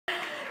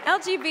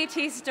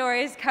LGBT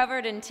stories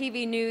covered in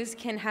TV news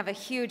can have a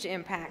huge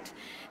impact.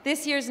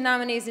 This year's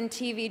nominees in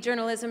TV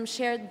journalism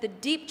shared the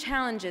deep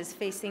challenges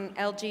facing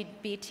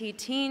LGBT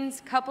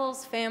teens,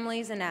 couples,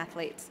 families, and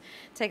athletes.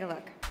 Take a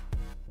look.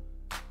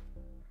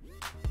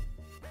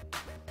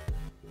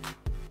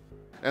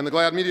 And the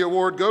GLAAD Media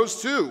Award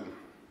goes to...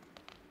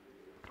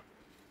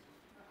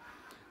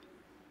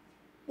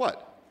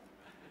 what?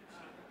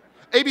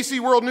 ABC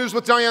World News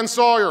with Diane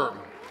Sawyer.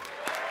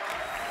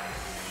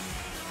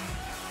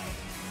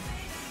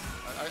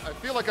 I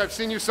feel like I've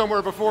seen you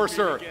somewhere before,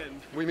 sir.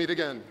 We meet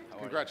again.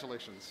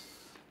 Congratulations.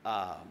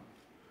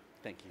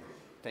 Thank you.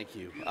 Thank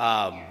you.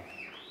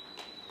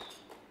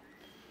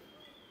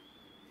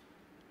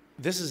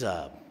 This is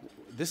a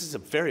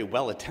very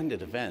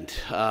well-attended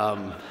event.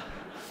 I'm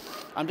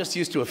just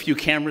used to a few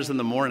cameras in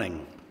the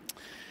morning.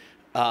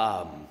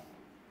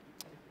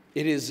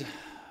 It is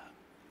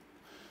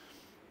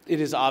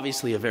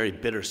obviously a very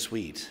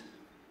bittersweet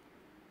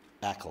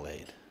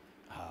accolade.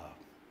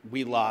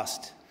 We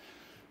lost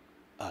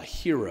a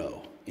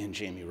hero in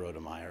Jamie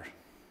Rodemeyer.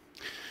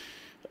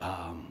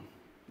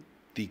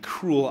 The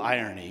cruel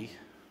irony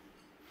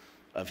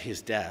of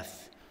his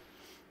death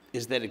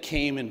is that it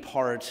came in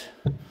part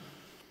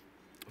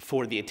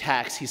for the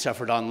attacks he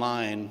suffered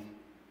online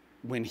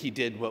when he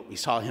did what we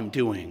saw him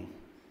doing,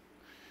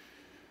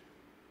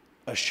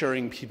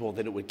 assuring people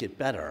that it would get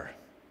better.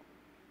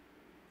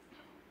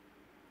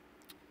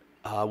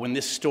 When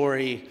this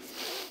story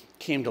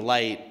came to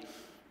light,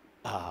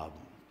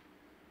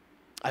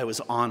 I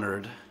was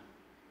honored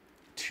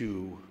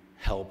to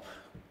help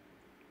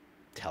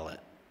tell it.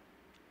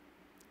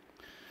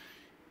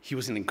 He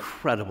was an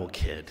incredible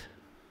kid.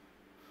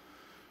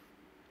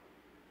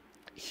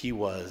 He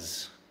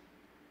was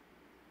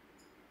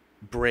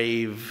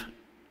brave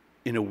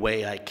in a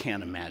way I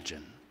can't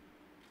imagine.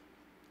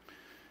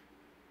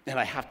 And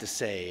I have to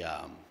say,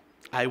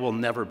 I will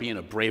never be in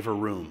a braver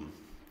room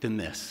than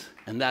this.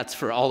 And that's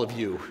for all of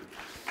you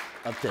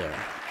up there.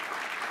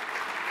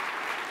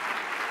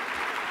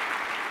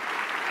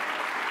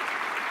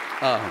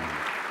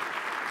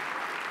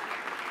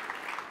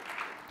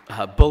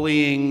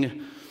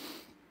 Bullying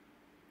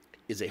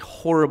is a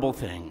horrible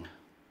thing,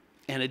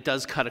 and it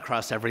does cut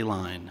across every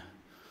line,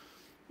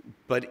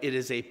 but it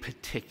is a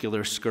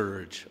particular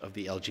scourge of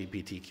the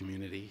LGBT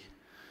community,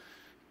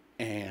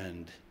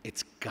 and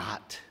it's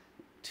got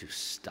to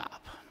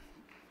stop.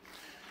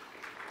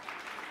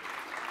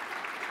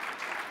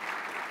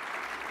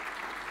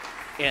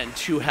 And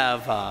to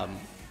have,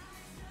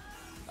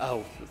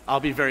 I'll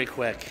be very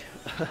quick.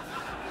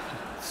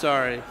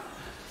 Sorry.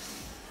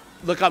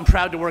 Look, I'm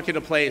proud to work at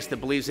a place that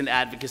believes in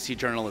advocacy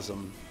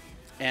journalism.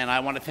 And I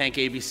want to thank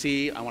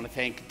ABC. I want to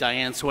thank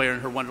Diane Sawyer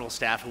and her wonderful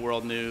staff at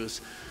World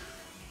News.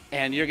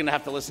 And you're going to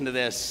have to listen to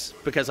this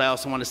because I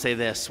also want to say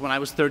this. When I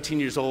was 13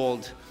 years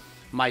old,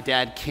 my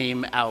dad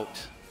came out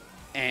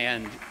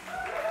and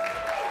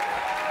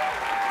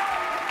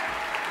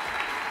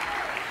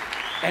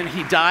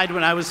he died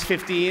when I was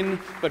 15,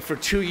 but for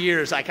 2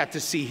 years I got to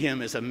see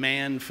him as a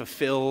man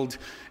fulfilled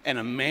and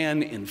a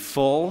man in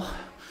full.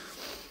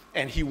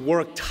 And he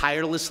worked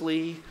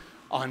tirelessly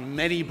on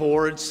many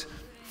boards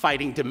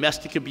fighting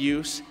domestic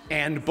abuse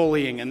and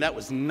bullying, and that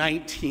was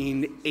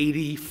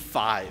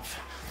 1985.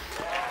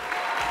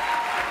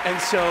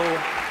 And so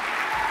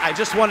I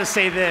just want to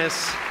say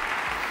this.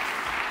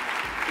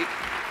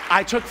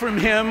 I took from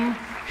him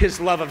his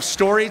love of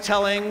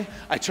storytelling.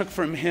 I took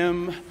from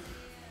him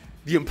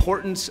the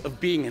importance of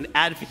being an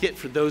advocate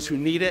for those who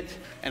need it.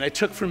 And I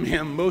took from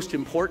him, most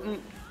important,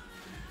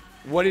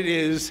 what it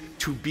is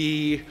to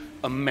be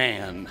a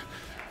man.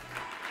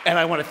 And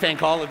I want to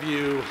thank all of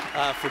you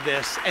for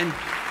this. And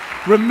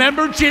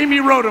remember Jamie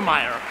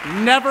Rodemeyer.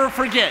 Never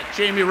forget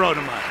Jamie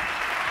Rodemeyer.